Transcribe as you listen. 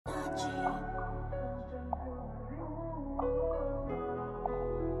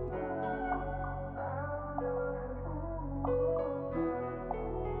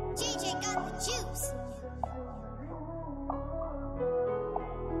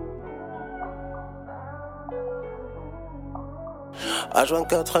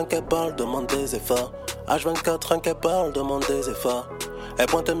H24, rien qu'elle parle, demande des efforts. H24, rien qu'elle parle, demande des efforts. Elle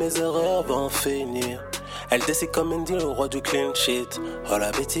pointe mes erreurs, va en finir. Elle décide comme Andy, le roi du clean shit. Oh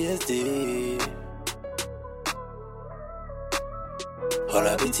la Ptsd. Oh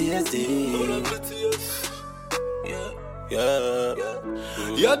la Ptsd.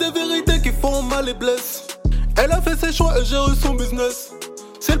 Y'a des vérités qui font mal et blessent. Elle a fait ses choix et gère son business.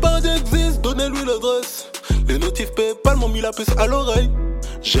 Si le paradis existe, donnez-lui l'adresse. Les notifs PayPal m'ont mis la puce à l'oreille.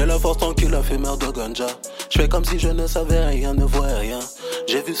 J'ai la force tranquille, a fait merde de ganja. J'fais comme si je ne savais rien, ne voyais rien.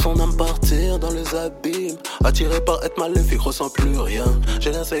 J'ai vu son âme partir dans les abîmes. Attiré par être maléfique, ressent plus rien.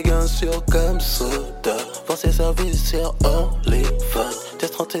 J'ai laissé gain sur comme soda. Vend ses services sur OnlyFans.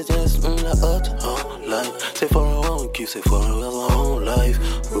 Test 31, la hot online. C'est for a kiff, c'est for a life.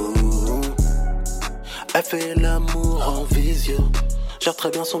 Elle fait l'amour en visio. Gère très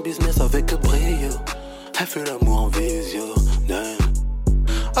bien son business avec brio. Elle fait l'amour en visio.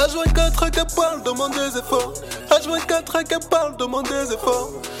 H24 qu'elle parle, demande des efforts. H24 qu'elle parle, demande des efforts.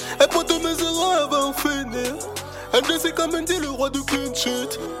 Elle pointe mes erreurs, elle va en finir. Elle décide comme Andy, le roi du clean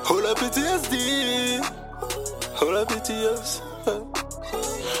shit. Oh la Ptsd. Oh la Ptsd.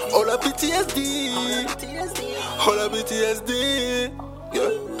 Oh la Ptsd. Oh la Ptsd.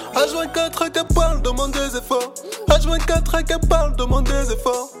 H24 qu'elle parle, demande des efforts. H24 qu'elle parle, demande des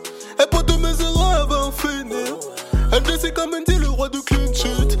efforts. Elle pointe mes erreurs, elle va en finir. Elle décide comme Andy, le roi du clean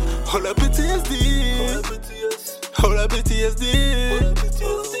shit. Oh la Ptsd. Oh la Ptsd.